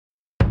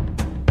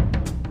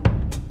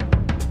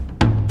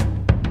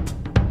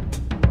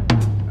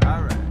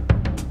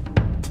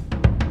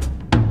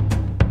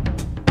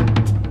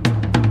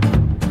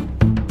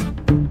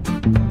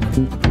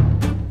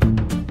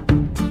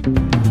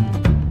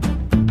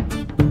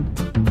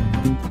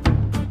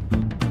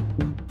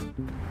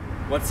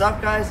What's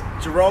up guys,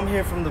 Jerome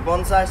here from the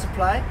Bonsai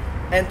Supply,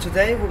 and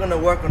today we're going to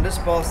work on this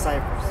Bald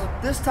Cypress.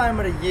 This time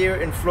of the year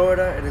in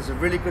Florida it is a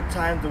really good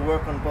time to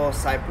work on Bald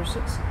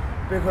Cypresses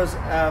because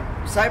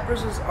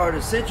cypresses are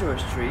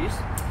deciduous trees,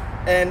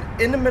 and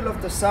in the middle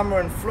of the summer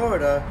in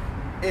Florida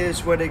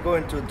is where they go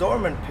into a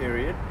dormant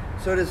period.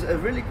 So it is a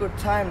really good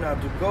time now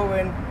to go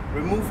in,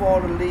 remove all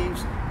the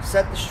leaves,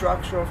 set the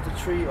structure of the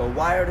tree or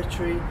wire the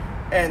tree,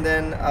 and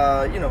then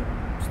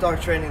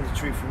start training the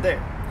tree from there.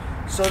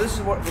 So this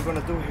is what we're going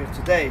to do here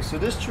today. So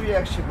this tree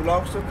actually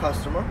belongs to a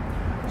customer.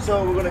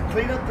 So we're going to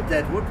clean up the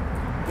deadwood,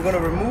 we're going to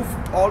remove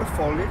all the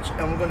foliage,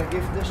 and we're going to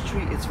give this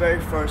tree its very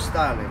first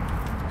styling.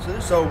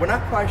 So we're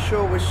not quite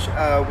sure which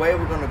way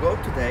we're going to go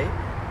today,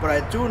 but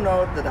I do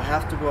know that I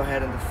have to go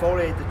ahead and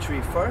defoliate the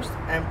tree first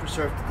and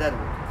preserve the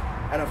deadwood.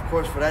 And of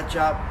course for that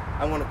job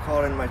I'm going to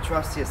call in my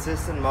trusty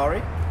assistant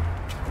Mari,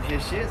 and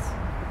here she is.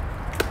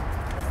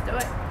 Let's do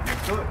it.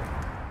 Let's do it.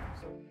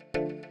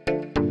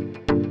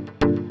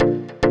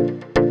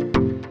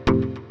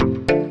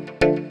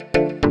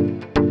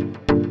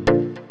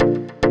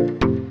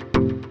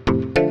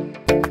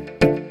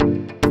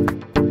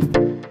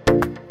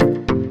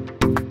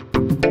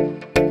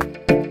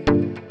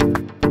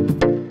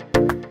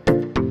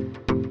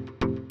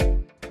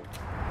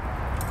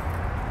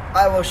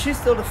 While she's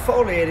still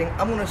defoliating,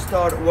 I'm going to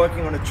start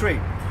working on the tree.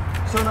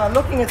 So now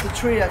looking at the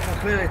tree, I can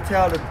clearly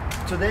tell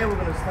that today we're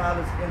going to style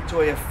this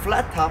into a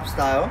flat top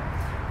style.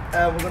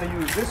 We're going to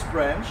use this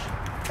branch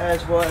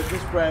as well as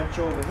this branch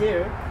over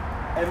here,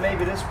 and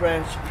maybe this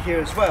branch here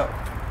as well.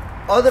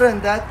 Other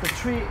than that, the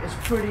tree is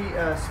pretty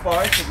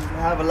sparse. It doesn't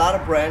have a lot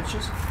of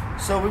branches,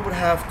 so we would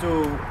have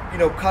to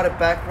cut it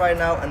back right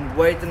now and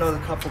wait another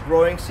couple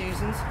growing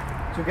seasons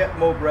to get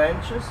more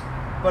branches.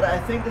 But I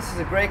think this is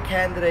a great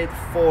candidate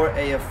for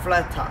a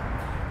flat top.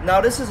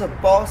 Now this is a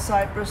Bald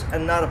Cypress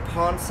and not a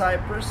pond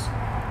cypress.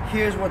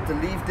 Here's what the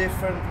leaf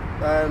difference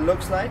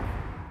looks like.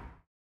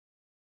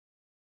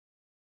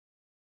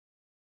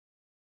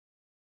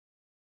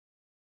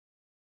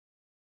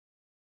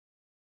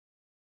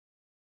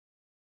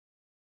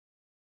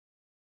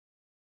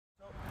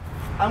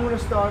 I'm going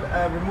to start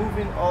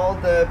removing all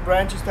the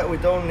branches that we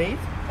don't need,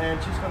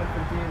 and she's going to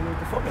continue with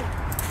the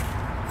foliage.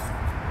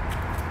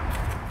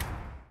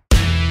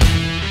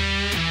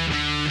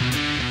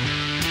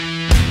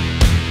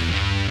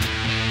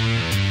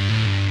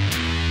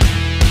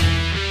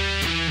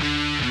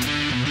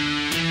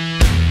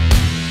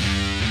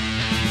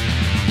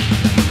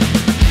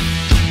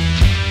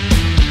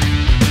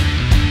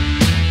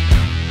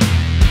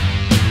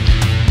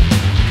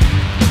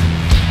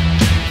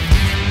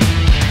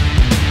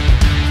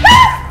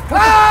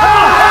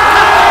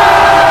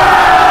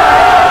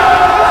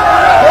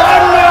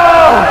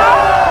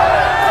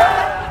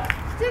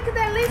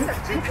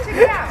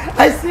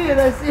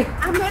 I see it.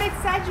 I'm not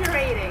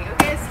exaggerating,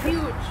 okay? It's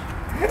huge.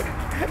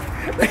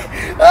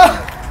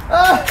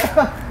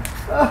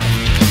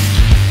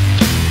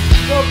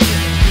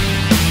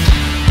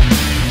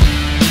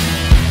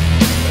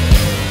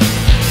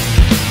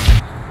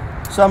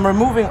 So I'm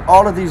removing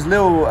all of these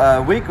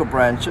little weaker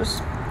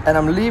branches, and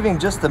I'm leaving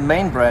just the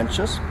main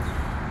branches.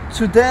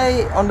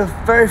 Today, on the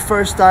very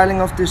first styling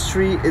of this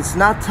tree, it's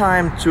not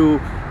time to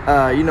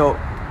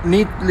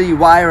neatly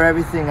wire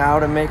everything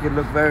out and make it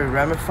look very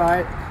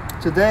ramified.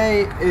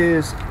 Today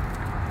is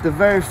the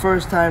very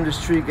first time this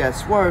tree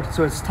gets worked,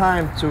 so it's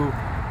time to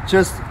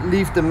just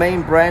leave the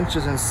main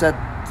branches and set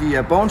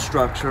the bone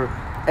structure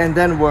and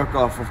then work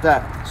off of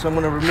that. So I'm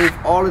going to remove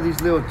all of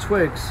these little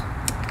twigs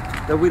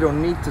that we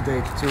don't need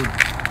today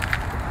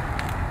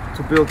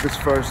to build this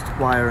first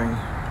wiring.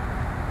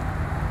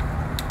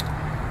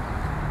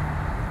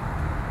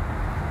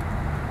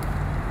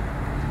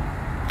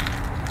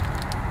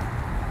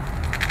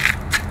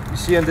 You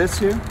see in this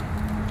here?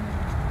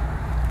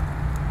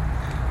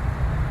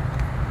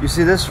 You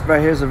see this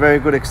right here is a very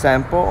good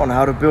example on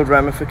how to build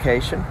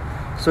ramification.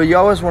 So you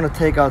always want to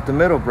take out the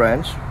middle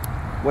branch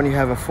when you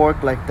have a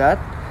fork like that,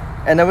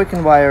 and then we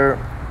can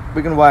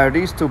wire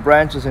these two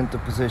branches into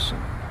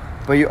position.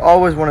 But you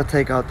always want to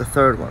take out the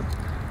third one,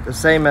 the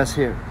same as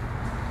here.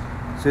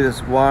 See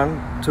this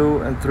 1,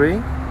 2, and 3.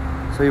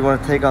 So you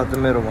want to take out the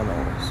middle one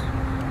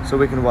always. So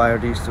we can wire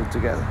these two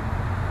together.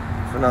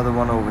 Another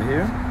one over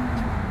here.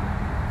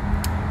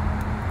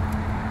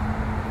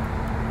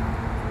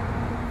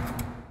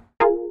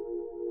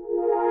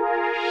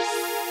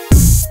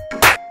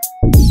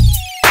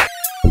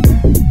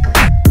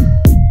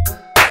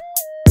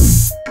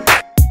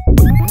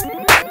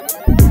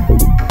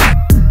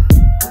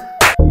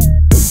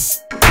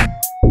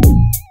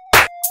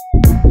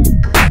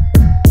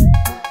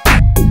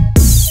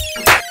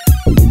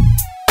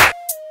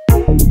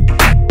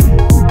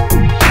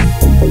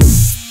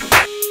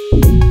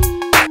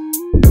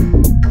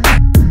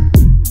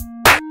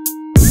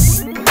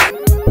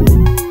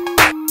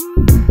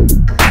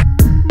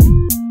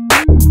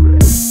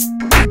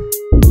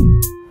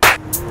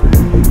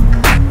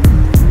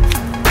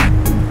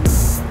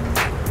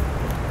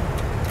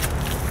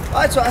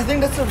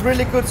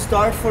 really good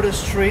start for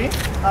this tree.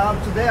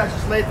 Today I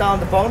just laid down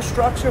the bone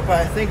structure, but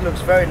I think it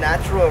looks very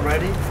natural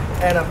already,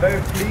 and I'm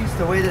very pleased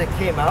the way that it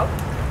came out.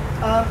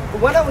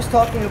 When I was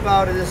talking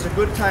about it is a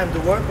good time to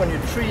work on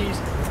your trees,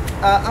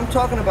 I'm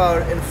talking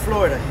about in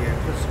Florida here,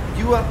 because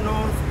you up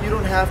north, you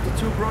don't have the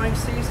 2 growing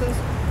seasons.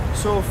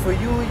 So for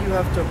you, you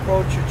have to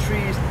approach your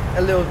trees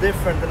a little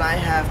different than I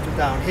have to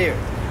down here.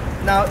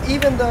 Now,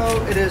 even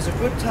though it is a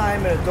good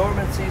time in a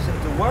dormant season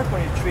to work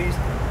on your trees,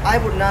 I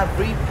would not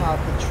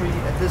repot the tree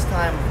at this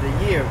time of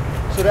the year.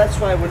 So that's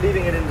why we're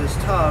leaving it in this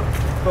tub,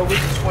 but we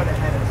just went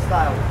ahead and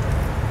styled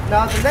it.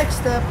 Now, the next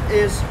step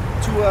is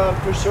to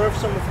preserve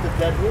some of the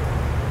deadwood.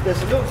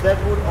 There's a little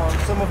deadwood on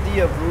some of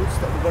the roots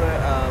that we're going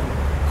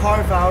to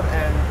carve out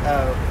and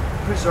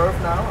preserve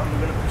now, and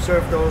we're going to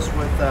preserve those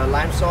with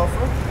lime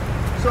sulfur.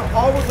 So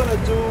all we're going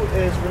to do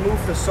is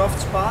remove the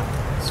soft spots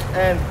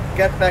and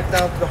get back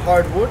down to the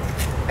hardwood,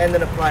 and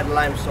then apply the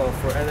lime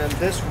sulfur, and then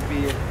this will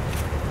be it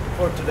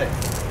for today.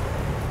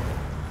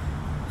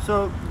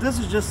 So this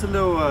is just a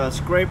little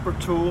scraper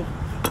tool,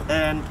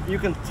 and you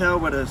can tell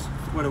where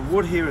the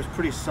wood here is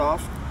pretty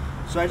soft.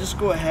 So I just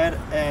go ahead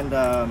and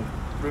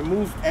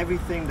remove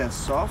everything that's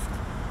soft.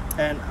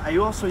 And I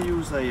also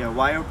use a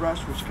wire brush,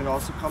 which can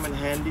also come in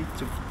handy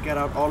to get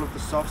out all of the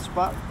soft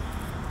spot.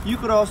 You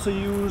could also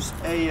use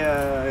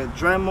a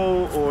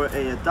Dremel or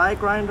a die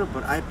grinder,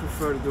 but I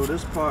prefer to do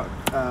this part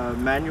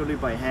manually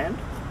by hand.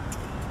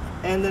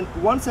 And then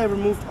once I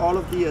removed all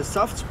of the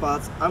soft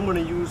spots, I'm going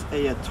to use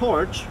a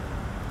torch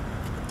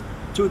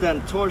to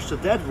then torch the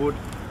deadwood,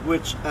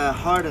 which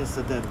hardens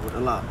the deadwood a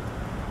lot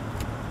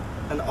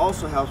and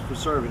also helps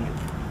preserving it.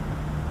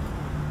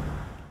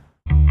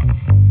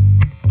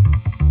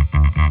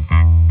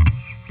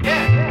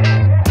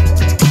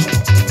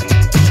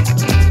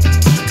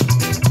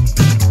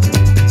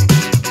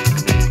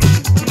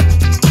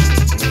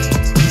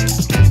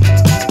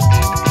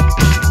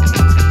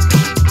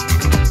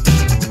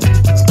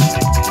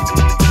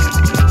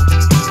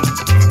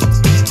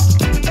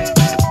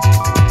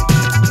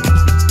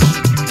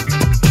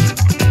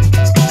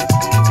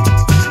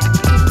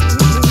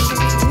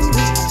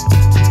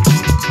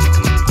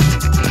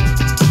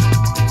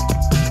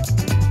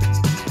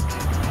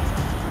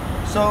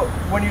 So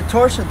when you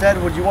torch the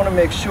deadwood, you want to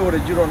make sure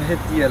that you don't hit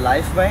the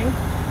life vein.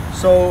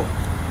 So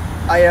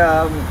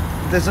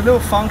there's a little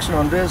function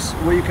on this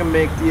where you can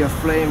make the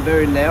flame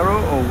very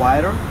narrow or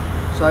wider.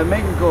 So I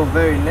make it go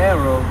very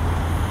narrow,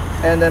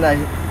 and then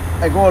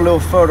I go a little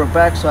further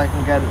back so I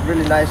can get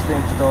really nicely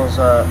into those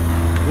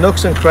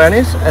nooks and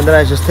crannies. And then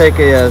I just take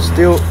a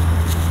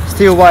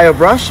steel wire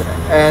brush,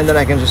 and then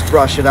I can just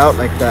brush it out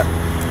like that.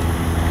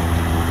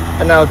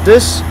 And now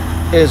this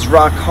is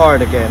rock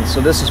hard again,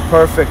 so this is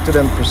perfect to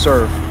then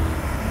preserve.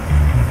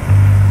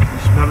 You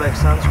smell like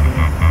sunscreen.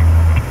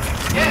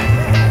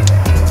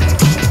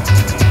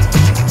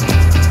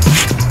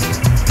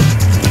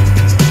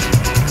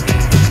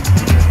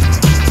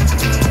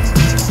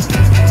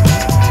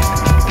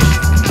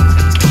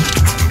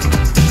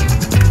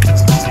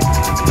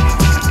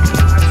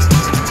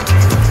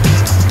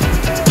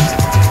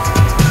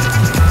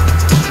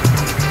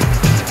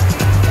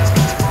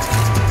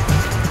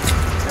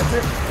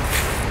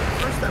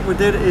 What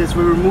we did is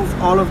we removed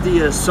all of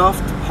the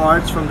soft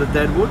parts from the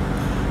deadwood,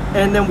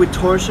 and then we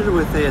torched it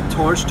with a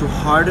torch to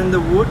harden the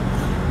wood,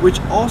 which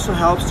also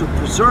helps to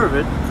preserve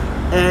it.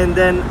 And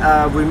then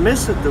we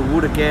misted the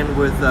wood again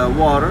with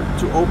water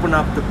to open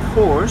up the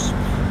pores,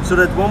 so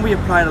that when we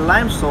apply the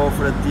lime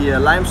sulfur, the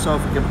lime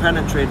sulfur can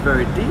penetrate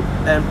very deep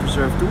and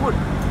preserve the wood.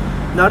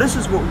 Now this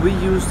is what we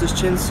use, this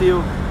chin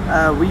seal.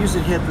 We use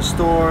it here at the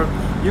store.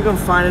 You can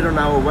find it on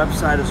our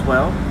website as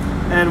well,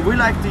 and we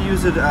like to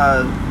use it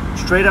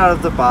straight out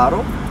of the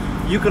bottle.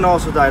 You can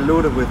also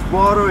dilute it with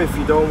water if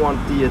you don't want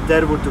the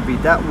deadwood to be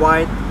that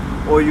white,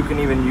 or you can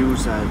even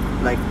use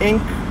like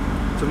ink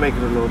to make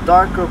it a little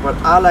darker, but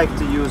I like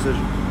to use it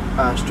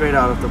straight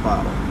out of the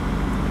bottle.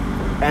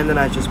 And then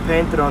I just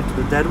paint it onto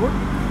the deadwood,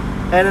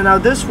 and then now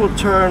this will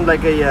turn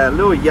like a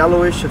little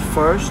yellowish at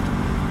first,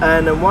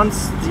 and then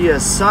once the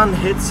sun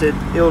hits it,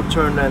 it'll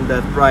turn then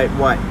that bright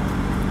white.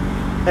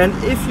 And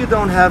if you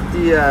don't have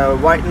the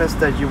whiteness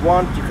that you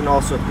want, you can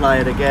also apply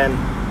it again,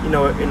 you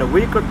know, in a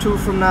week or two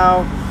from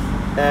now,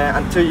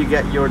 until you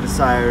get your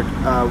desired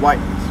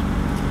whiteness.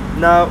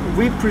 Now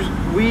we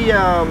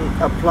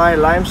apply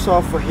lime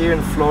sulfur here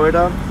in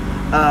Florida,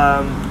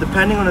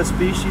 depending on the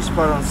species,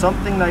 but on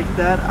something like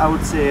that, I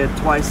would say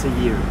twice a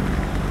year.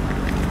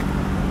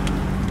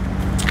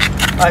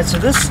 Alright, so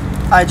this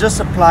I just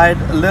applied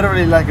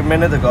literally like a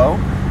minute ago,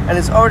 and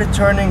it's already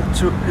starting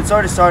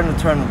to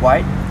turn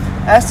white.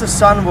 As the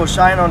sun will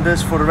shine on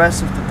this for the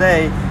rest of the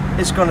day,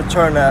 it's going to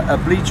turn a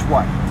bleach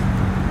white.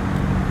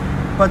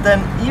 But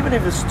then even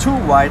if it's too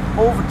white,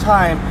 over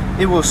time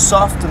it will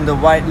soften the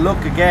white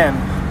look again,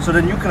 so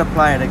then you can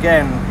apply it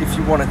again if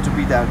you want it to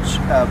be that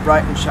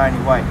bright and shiny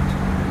white.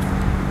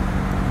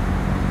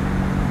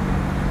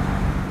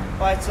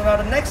 Alright, so now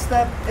the next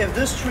step, if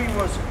this tree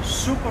was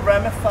super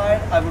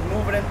ramified, I would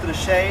move it into the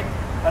shade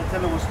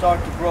until it will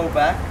start to grow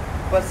back.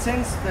 But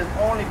since there's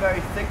only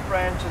very thick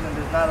branches and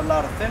there's not a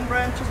lot of thin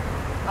branches,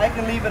 I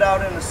can leave it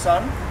out in the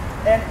sun,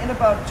 and in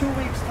about 2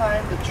 weeks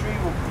time the tree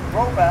will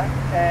grow back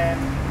and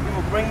it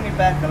will bring me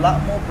back a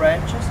lot more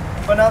branches.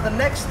 But now the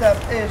next step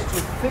is to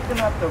thicken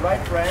up the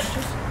right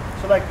branches.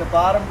 So like the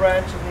bottom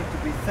branches need to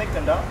be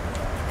thickened up,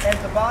 and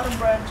the bottom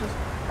branches,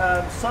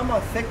 some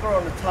are thicker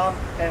on the top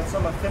and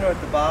some are thinner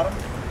at the bottom.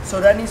 So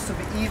that needs to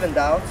be evened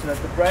out so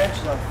that the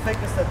branches are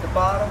thickest at the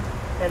bottom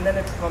and then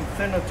it becomes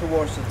thinner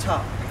towards the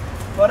top.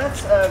 But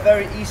that's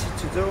very easy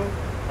to do,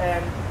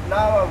 and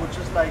now I would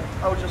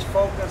just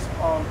focus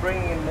on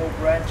bringing in more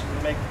branches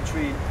and make the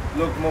tree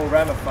look more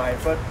ramified.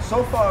 But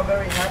so far I'm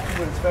very happy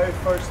with its very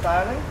first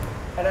styling,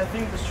 and I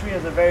think this tree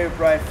has a very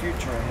bright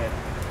future ahead.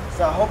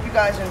 So I hope you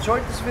guys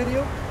enjoyed this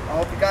video. I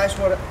hope you guys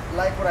would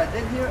like what I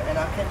did here, and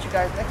I'll catch you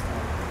guys next time.